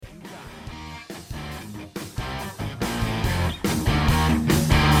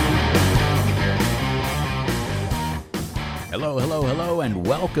Hello, hello, hello, and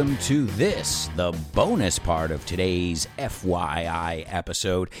welcome to this, the bonus part of today's FYI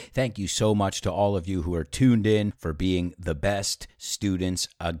episode. Thank you so much to all of you who are tuned in for being the best students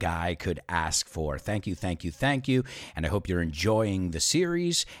a guy could ask for. Thank you, thank you, thank you, and I hope you're enjoying the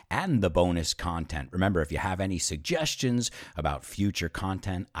series and the bonus content. Remember, if you have any suggestions about future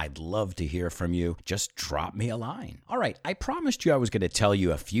content, I'd love to hear from you. Just drop me a line. All right, I promised you I was going to tell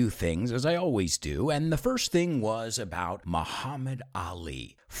you a few things, as I always do, and the first thing was about Muhammad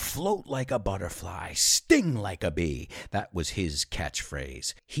Ali. Float like a butterfly, sting like a bee. That was his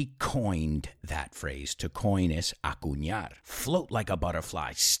catchphrase. He coined that phrase. To coin is acuñar. Float like a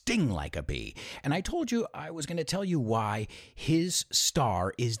butterfly, sting like a bee. And I told you I was going to tell you why his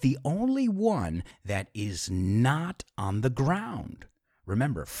star is the only one that is not on the ground.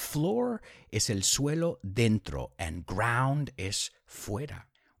 Remember, flor es el suelo dentro and ground es fuera.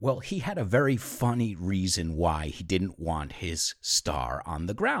 Well, he had a very funny reason why he didn't want his star on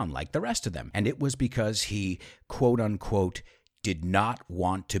the ground like the rest of them. And it was because he, quote unquote, did not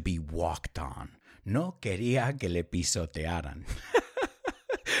want to be walked on. No quería que le pisotearan.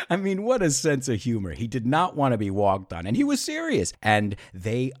 I mean, what a sense of humor. He did not want to be walked on, and he was serious. And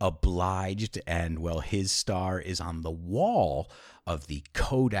they obliged, and well, his star is on the wall of the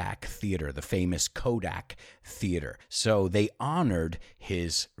Kodak Theater, the famous Kodak Theater. So they honored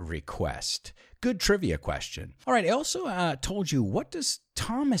his request. Good trivia question. All right, I also told you, what does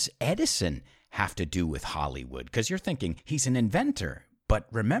Thomas Edison have to do with Hollywood? Because you're thinking he's an inventor. But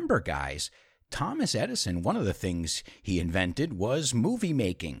remember, guys, Thomas Edison, one of the things he invented was movie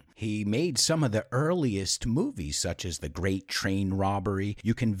making. He made some of the earliest movies, such as The Great Train Robbery.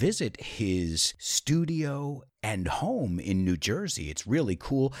 You can visit his studio and home in New Jersey. It's really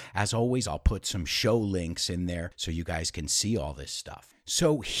cool. As always, I'll put some show links in there so you guys can see all this stuff.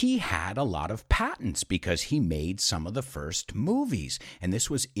 So he had a lot of patents because he made some of the first movies. And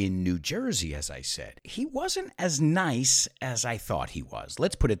this was in New Jersey, as I said. He wasn't as nice as I thought he was.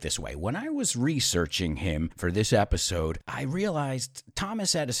 Let's put it this way. When I was researching him for this episode, I realized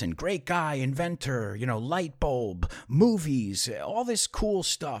Thomas Edison, great guy, inventor, light bulb, movies, all this cool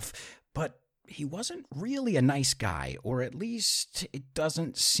stuff. But he wasn't really a nice guy, or at least it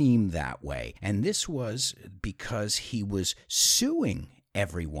doesn't seem that way. And this was because he was suing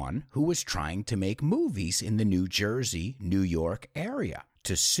everyone who was trying to make movies in the New Jersey, New York area.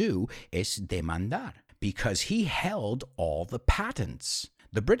 To sue es demandar, because he held all the patents.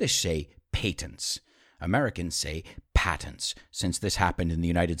 The British say patents. Americans say patents. Since this happened in the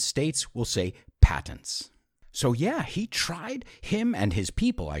United States, we'll say patents. So yeah, him and his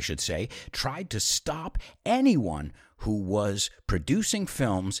people, I should say, tried to stop anyone who was producing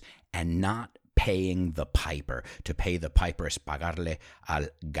films and not paying the piper. To pay the piper es pagarle al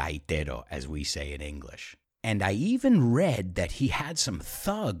gaitero, as we say in English. And I even read that he had some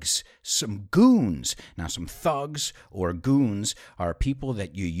thugs, some goons. Now, some thugs or goons are people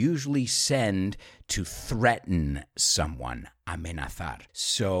that you usually send to threaten someone, amenazar.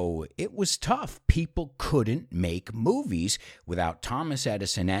 So it was tough. People couldn't make movies without Thomas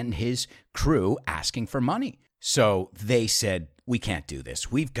Edison and his crew asking for money. So they said, we can't do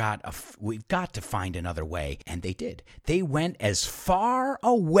this. We've got to find another way. And they did. They went as far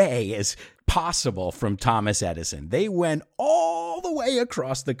away as possible from Thomas Edison. They went all the way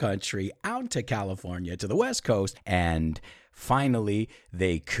across the country, out to California, to the West Coast, and finally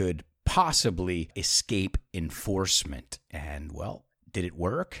they could possibly escape enforcement. And well, did it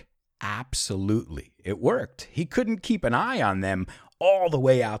work? Absolutely. It worked. He couldn't keep an eye on them all the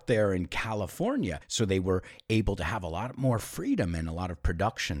way out there in California. So they were able to have a lot more freedom and a lot of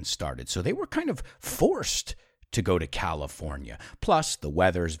production started. So they were kind of forced to go to California. Plus, the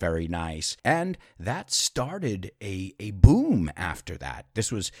weather's very nice. And that started a boom after that.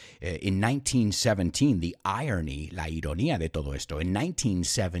 This was in 1917, the irony, la ironía de todo esto. In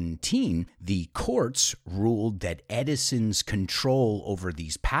 1917, the courts ruled that Edison's control over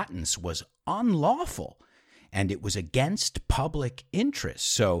these patents was unlawful. And it was against public interest.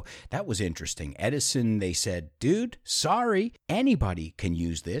 So that was interesting. Edison, they said, dude, sorry, anybody can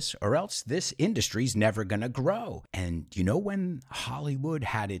use this or else this industry's never going to grow. And you know when Hollywood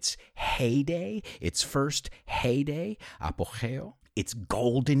had its heyday, its first heyday, apogeo, its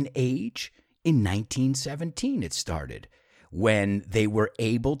golden age? In 1917 it started, when they were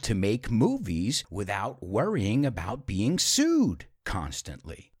able to make movies without worrying about being sued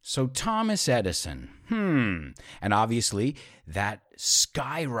constantly. So Thomas Edison, and obviously that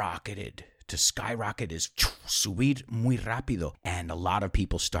skyrocketed. To skyrocket is subir muy rápido. And a lot of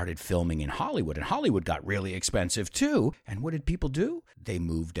people started filming in Hollywood. And Hollywood got really expensive too. And what did people do? They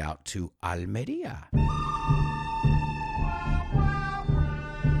moved out to Almeria.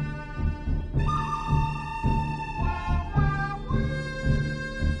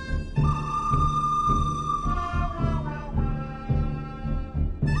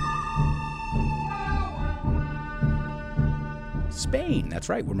 Spain. That's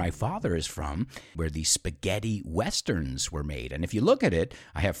right, where my father is from, where the spaghetti westerns were made. And if you look at it,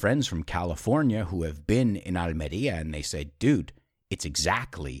 I have friends from California who have been in Almeria, and they say, dude, it's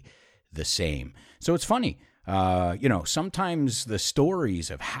exactly the same. So it's funny. Sometimes the stories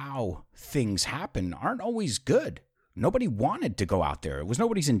of how things happen aren't always good. Nobody wanted to go out there. It was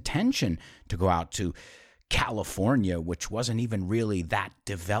nobody's intention to go out to California, which wasn't even really that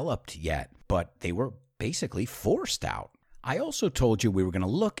developed yet, but they were basically forced out. I also told you we were going to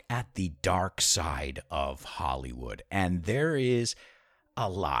look at the dark side of Hollywood, and there is a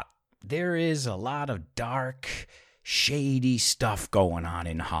lot. There is a lot of dark, shady stuff going on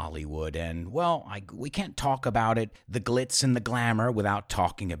in Hollywood, and, we can't talk about it, the glitz and the glamour, without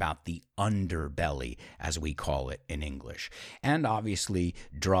talking about the underbelly, as we call it in English. And obviously,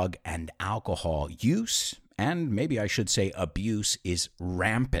 drug and alcohol use, and maybe I should say abuse, is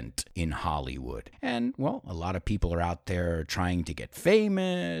rampant in Hollywood. And, a lot of people are out there trying to get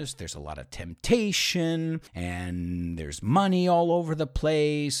famous. There's a lot of temptation, and there's money all over the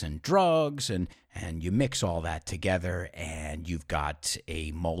place, and drugs, and you mix all that together, and you've got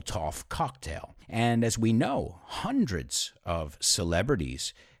a Molotov cocktail. And as we know, hundreds of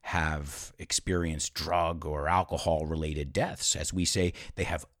celebrities have experienced drug or alcohol-related deaths. As we say, they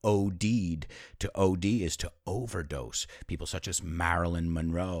have OD'd. To OD is to overdose. People such as Marilyn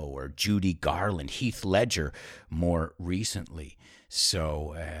Monroe or Judy Garland, Heath Ledger more recently.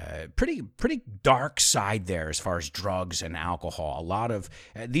 So pretty dark side there as far as drugs and alcohol. A lot of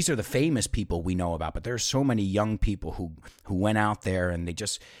these are the famous people we know about, but there's so many young people who went out there and they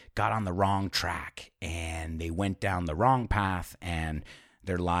just got on the wrong track and they went down the wrong path and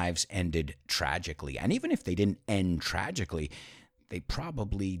their lives ended tragically. And even if they didn't end tragically, they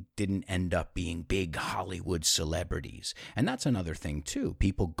probably didn't end up being big Hollywood celebrities. And that's another thing too.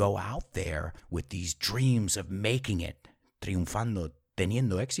 People go out there with these dreams of making it, triunfando,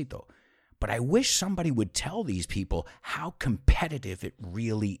 teniendo éxito. But I wish somebody would tell these people how competitive it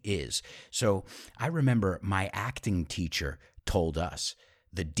really is. So I remember my acting teacher told us,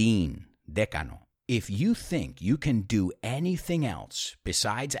 the dean, decano, if you think you can do anything else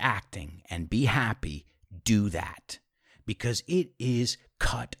besides acting and be happy, do that. Because it is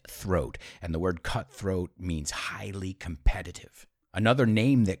cutthroat. And the word cutthroat means highly competitive. Another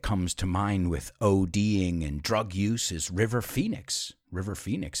name that comes to mind with ODing and drug use is River Phoenix. River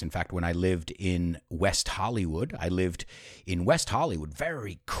Phoenix. In fact, when I lived in West Hollywood,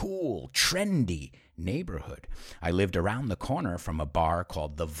 very cool, trendy neighborhood. I lived around the corner from a bar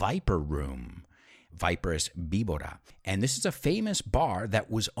called the Viper Room. Viper is Víbora. And this is a famous bar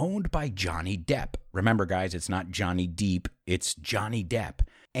that was owned by Johnny Depp. Remember, guys, it's not Johnny Deep, it's Johnny Depp.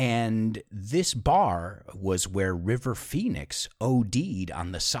 And this bar was where River Phoenix OD'd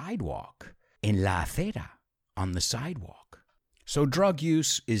on the sidewalk, en la acera, on the sidewalk. So drug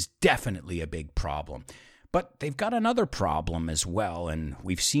use is definitely a big problem. But they've got another problem as well, and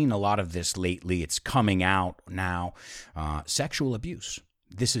we've seen a lot of this lately. It's coming out now, sexual abuse.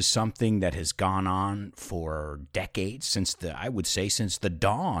 This is something that has gone on for decades, since the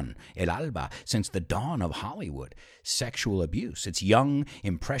dawn, El Alba, since the dawn of Hollywood. Sexual abuse. It's young,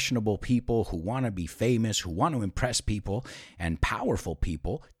 impressionable people who want to be famous, who want to impress people, and powerful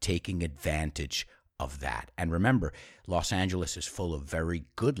people taking advantage of that. And remember, Los Angeles is full of very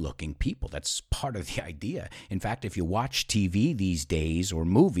good-looking people. That's part of the idea. In fact, if you watch TV these days or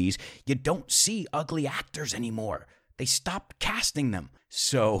movies, you don't see ugly actors anymore. They stopped casting them.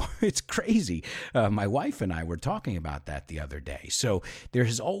 So it's crazy. My wife and I were talking about that the other day. So there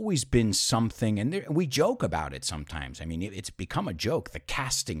has always been something, and we joke about it sometimes. I mean, it's become a joke, the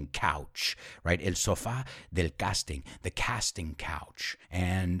casting couch, right? El sofá del casting, the casting couch.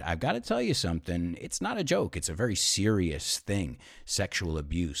 And I've got to tell you something, it's not a joke. It's a very serious thing, sexual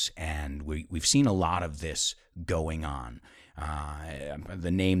abuse. And we've seen a lot of this going on.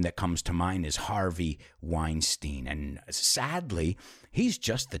 The name that comes to mind is Harvey Weinstein. And sadly, he's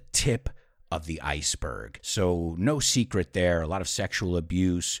just the tip of the iceberg. So no secret there, a lot of sexual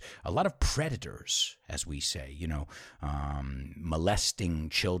abuse, a lot of predators, as we say, molesting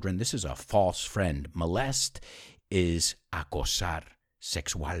children. This is a false friend. Molest is acosar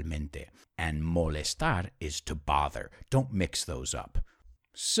sexualmente, and molestar is to bother. Don't mix those up.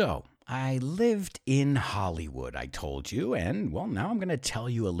 So I lived in Hollywood, I told you, and, now I'm going to tell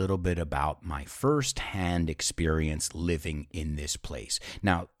you a little bit about my first-hand experience living in this place.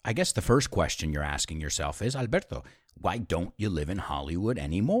 Now, I guess the first question you're asking yourself is, Alberto, why don't you live in Hollywood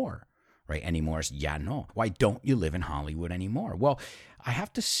anymore? Right? Anymore is ya no. Why don't you live in Hollywood anymore? Well, I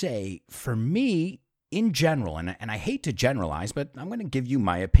have to say, for me, in general, and I hate to generalize, but I'm going to give you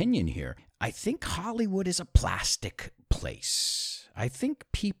my opinion here. I think Hollywood is a plastic place. I think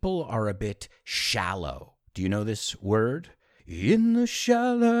people are a bit shallow. Do you know this word? In the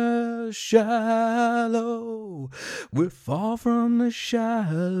shallow, we're far from the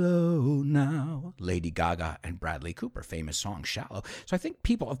shallow now. Lady Gaga and Bradley Cooper, famous song, Shallow. So I think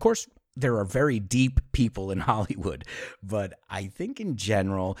people, of course, there are very deep people in Hollywood, but I think in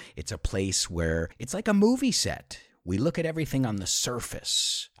general, it's a place where it's like a movie set. We look at everything on the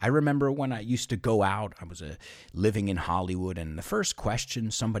surface. I remember when I used to go out, I was living in Hollywood, and the first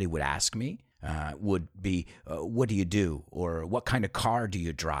question somebody would ask me would be, what do you do? Or what kind of car do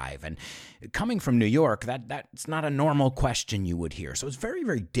you drive? And coming from New York, that's not a normal question you would hear. So it's very,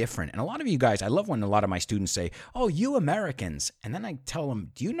 very different. And a lot of you guys, I love when a lot of my students say, oh, you Americans. And then I tell them,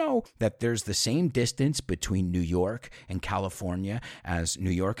 do you know that there's the same distance between New York and California as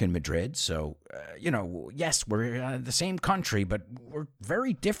New York and Madrid? So, yes, we're the same country, but we're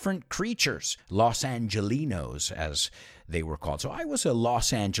very different creatures. Los Angelinos, as they were called. So I was a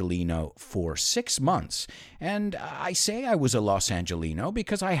Los Angelino for 6 months. And I say I was a Los Angelino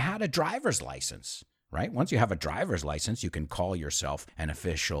because I had a driver's license, right? Once you have a driver's license, you can call yourself an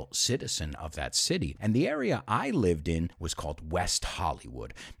official citizen of that city. And the area I lived in was called West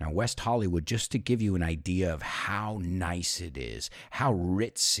Hollywood. Now, West Hollywood, just to give you an idea of how nice it is, how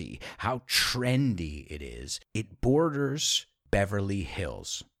ritzy, how trendy it is, it borders Beverly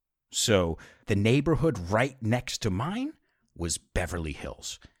Hills. So the neighborhood right next to mine was Beverly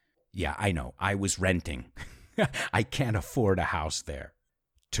Hills. Yeah, I know. I was renting. I can't afford a house there.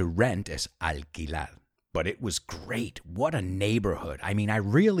 To rent is alquilar. But it was great. What a neighborhood. I mean, I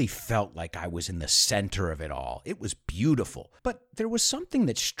really felt like I was in the center of it all. It was beautiful. But there was something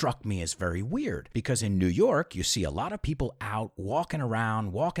that struck me as very weird. Because in New York, you see a lot of people out walking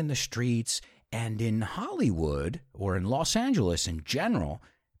around, walking the streets. And in Hollywood, or in Los Angeles in general,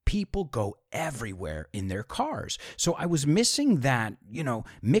 people go everywhere in their cars. So I was missing that,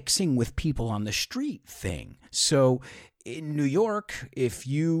 mixing with people on the street thing. So in New York, if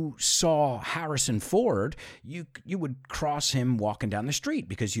you saw Harrison Ford, you would cross him walking down the street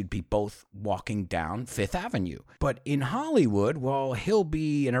because you'd be both walking down Fifth Avenue. But in Hollywood, well, he'll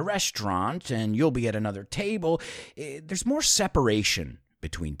be in a restaurant and you'll be at another table. There's more separation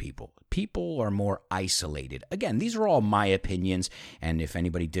between people. People are more isolated. Again, these are all my opinions, and if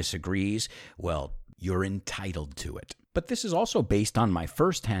anybody disagrees, well, you're entitled to it. But this is also based on my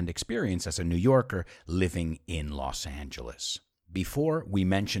firsthand experience as a New Yorker living in Los Angeles. Before, we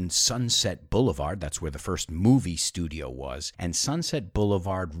mentioned Sunset Boulevard. That's where the first movie studio was. And Sunset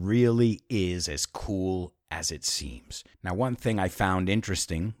Boulevard really is as cool as it seems. Now, one thing I found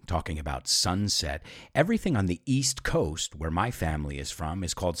interesting, talking about Sunset, everything on the East Coast, where my family is from,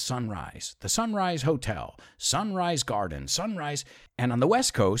 is called Sunrise. The Sunrise Hotel, Sunrise Garden, Sunrise. And on the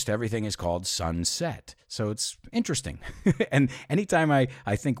West Coast, everything is called Sunset. So it's interesting. And anytime I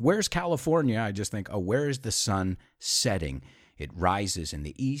think, where's California? I just think, where is the sun setting? It rises in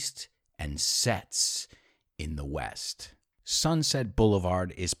the east and sets in the west. Sunset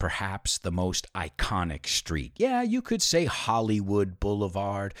Boulevard is perhaps the most iconic street. Yeah, you could say Hollywood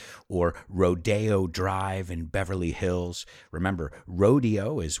Boulevard or Rodeo Drive in Beverly Hills. Remember,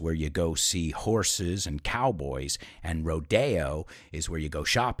 rodeo is where you go see horses and cowboys, and rodeo is where you go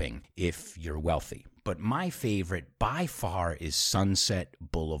shopping if you're wealthy. But my favorite by far is Sunset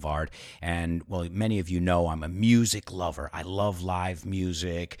Boulevard. And, well, many of you know I'm a music lover. I love live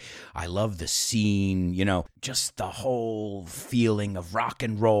music. I love the scene, just the whole feeling of rock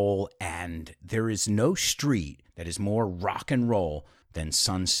and roll. And there is no street that is more rock and roll than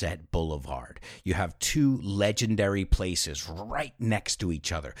Sunset Boulevard. You have two legendary places right next to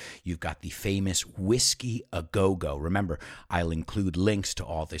each other. You've got the famous Whiskey A Go-Go. Remember, I'll include links to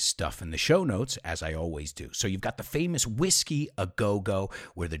all this stuff in the show notes, as I always do. So you've got the famous Whiskey A Go-Go,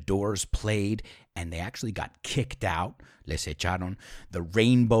 where the Doors played, and they actually got kicked out. Les echaron. The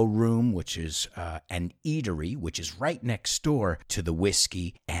Rainbow Room, which is an eatery, which is right next door to the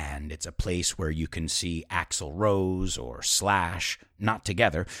Whiskey, and it's a place where you can see Axl Rose or Slash, not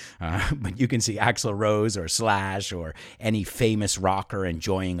together, but you can see Axl Rose or Slash or any famous rocker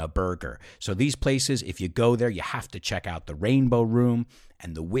enjoying a burger. So these places, if you go there, you have to check out the Rainbow Room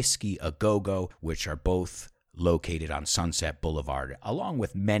and the Whiskey A Go-Go, which are both located on Sunset Boulevard, along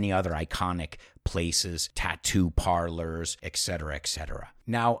with many other iconic places, tattoo parlors, etc., etc.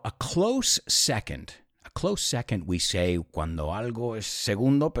 Now, a close second we say, cuando algo es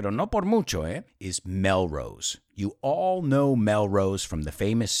segundo, pero no por mucho, is Melrose. You all know Melrose from the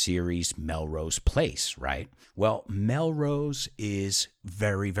famous series Melrose Place, right? Well, Melrose is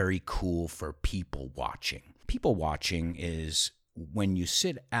very, very cool for people watching. People watching is when you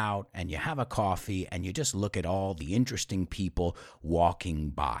sit out and you have a coffee and you just look at all the interesting people walking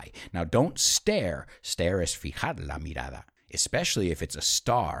by. Now, don't stare. Stare es fijar la mirada, especially if it's a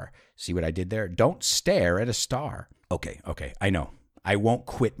star. See what I did there? Don't stare at a star. Okay, I know. I won't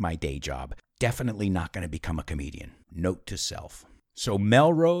quit my day job. Definitely not going to become a comedian. Note to self. So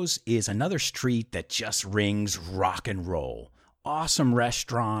Melrose is another street that just rings rock and roll. Awesome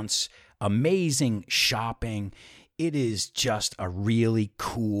restaurants, amazing shopping. It is just a really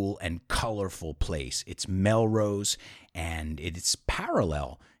cool and colorful place. It's Melrose, and it's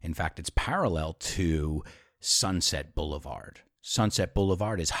parallel. In fact, it's parallel to Sunset Boulevard. Sunset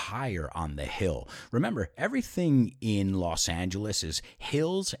Boulevard is higher on the hill. Remember, everything in Los Angeles is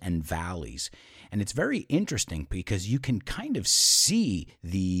hills and valleys. And it's very interesting because you can kind of see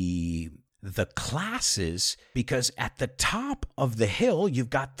the classes, because at the top of the hill,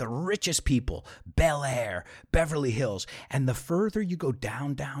 you've got the richest people, Bel Air, Beverly Hills. And the further you go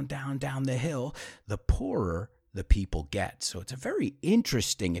down the hill, the poorer the people get. So it's a very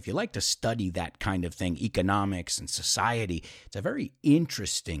interesting, if you like to study that kind of thing, economics and society, it's a very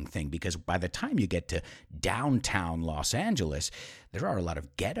interesting thing, because by the time you get to downtown Los Angeles, there are a lot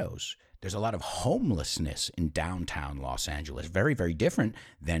of ghettos. There's a lot of homelessness in downtown Los Angeles. Very, very different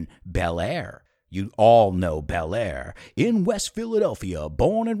than Bel Air. You all know Bel Air. In West Philadelphia,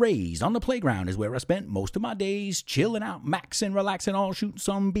 born and raised on the playground is where I spent most of my days, chilling out, maxing, relaxing, all shooting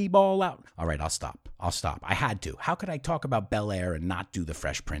some b-ball out. All right, I'll stop. I had to. How could I talk about Bel Air and not do the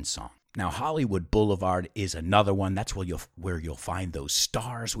Fresh Prince song? Now, Hollywood Boulevard is another one. That's where you'll find those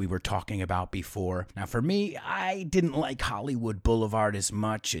stars we were talking about before. Now, for me, I didn't like Hollywood Boulevard as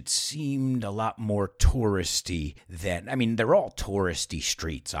much. It seemed a lot more touristy than, they're all touristy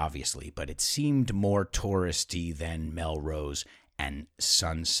streets, obviously, but it seemed more touristy than Melrose and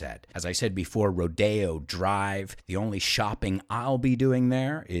Sunset. As I said before, Rodeo Drive, the only shopping I'll be doing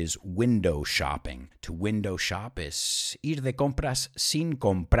there is window shopping. To window shop is ir de compras sin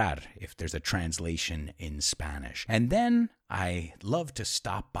comprar, if there's a translation in Spanish. And then I love to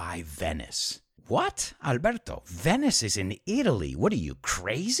stop by Venice. What? Alberto, Venice is in Italy. What are you,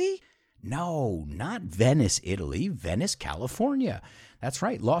 crazy? No, not Venice, Italy. Venice, California. That's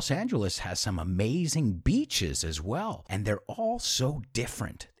right. Los Angeles has some amazing beaches as well. And they're all so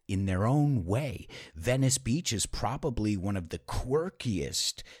different in their own way. Venice Beach is probably one of the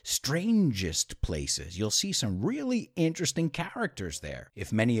quirkiest, strangest places. You'll see some really interesting characters there.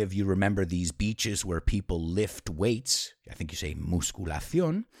 If many of you remember these beaches where people lift weights, I think you say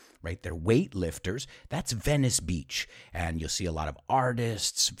musculación, right? They're weightlifters. That's Venice Beach. And you'll see a lot of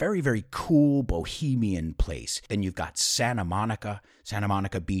artists, very, very cool bohemian place. Then you've got Santa Monica. Santa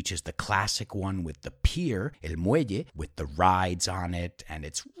Monica Beach is the classic one with the pier, El Muelle, with the rides on it. And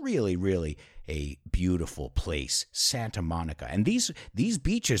it's really, really a beautiful place, Santa Monica. And these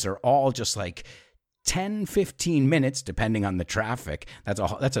beaches are all just like 10, 15 minutes, depending on the traffic.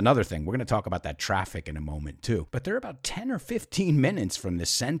 That's another thing. We're going to talk about that traffic in a moment, too. But they're about 10 or 15 minutes from the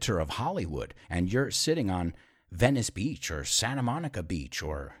center of Hollywood, and you're sitting on Venice Beach or Santa Monica Beach,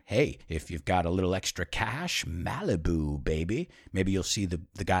 or, hey, if you've got a little extra cash, Malibu, baby. Maybe you'll see the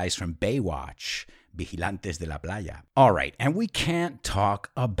guys from Baywatch, Vigilantes de la Playa. All right, and we can't talk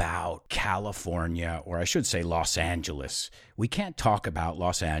about California, or I should say Los Angeles. We can't talk about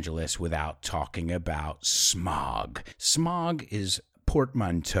Los Angeles without talking about smog. Smog is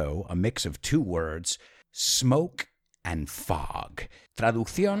portmanteau, a mix of two words, smoke and fog.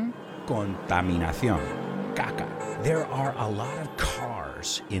 Traducción, contaminación. Caca. There are a lot of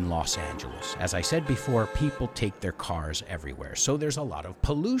cars in Los Angeles. As I said before, people take their cars everywhere, so there's a lot of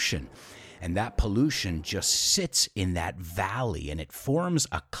pollution. And that pollution just sits in that valley and it forms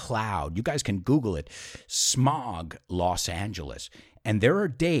a cloud. You guys can Google it, smog Los Angeles. And there are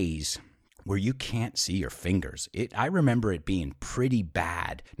days where you can't see your fingers. I remember it being pretty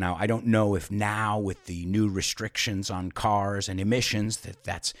bad. Now, I don't know if now with the new restrictions on cars and emissions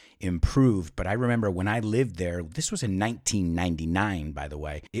that's improved, but I remember when I lived there, this was in 1999, by the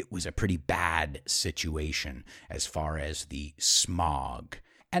way, it was a pretty bad situation as far as the smog.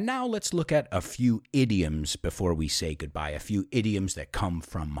 And now let's look at a few idioms before we say goodbye, a few idioms that come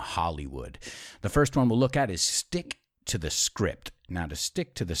from Hollywood. The first one we'll look at is stick to the script. Now, to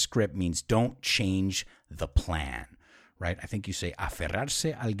stick to the script means don't change the plan, right? I think you say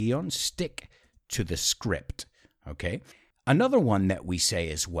aferrarse al guión, stick to the script, okay? Another one that we say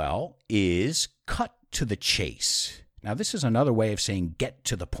as well is cut to the chase. Now, this is another way of saying get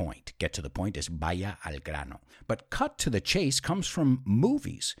to the point. Get to the point is vaya al grano. But cut to the chase comes from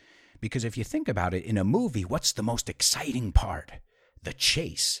movies. Because if you think about it, in a movie, what's the most exciting part? The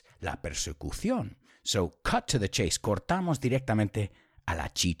chase, la persecución. So cut to the chase. Cortamos directamente a la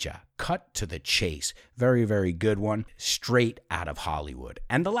chicha. Cut to the chase. Very, very good one. Straight out of Hollywood.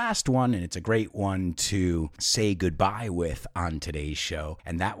 And the last one, and it's a great one to say goodbye with on today's show,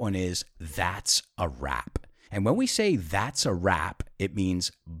 and that one is That's a Wrap. And when we say that's a wrap, it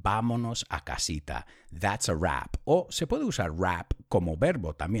means vámonos a casita. That's a wrap. O se puede usar wrap como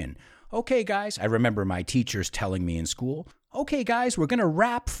verbo también. Okay, guys, I remember my teachers telling me in school, okay, guys, we're going to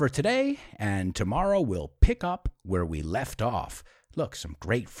wrap for today, and tomorrow we'll pick up where we left off. Look, some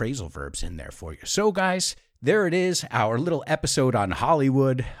great phrasal verbs in there for you. So, guys, there it is, our little episode on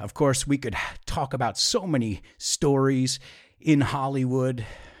Hollywood. Of course, we could talk about so many stories in Hollywood.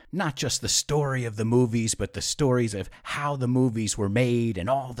 Not just the story of the movies, but the stories of how the movies were made and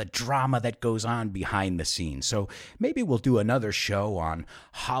all the drama that goes on behind the scenes. So maybe we'll do another show on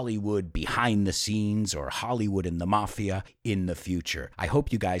Hollywood behind the scenes or Hollywood and the Mafia in the future. I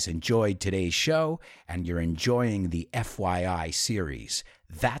hope you guys enjoyed today's show and you're enjoying the FYI series.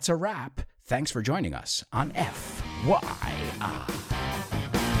 That's a wrap. Thanks for joining us on FYI.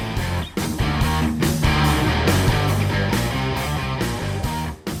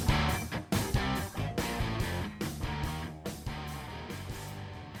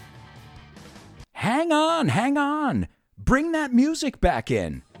 Hang on. Bring that music back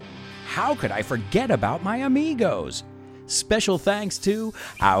in. How could I forget about my amigos? Special thanks to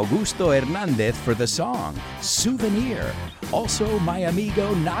Augusto Hernandez for the song, Souvenir. Also, my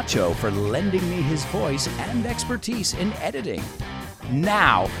amigo Nacho for lending me his voice and expertise in editing.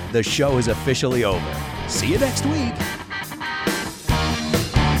 Now, the show is officially over. See you next week.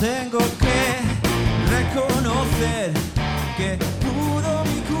 Tengo que reconocer que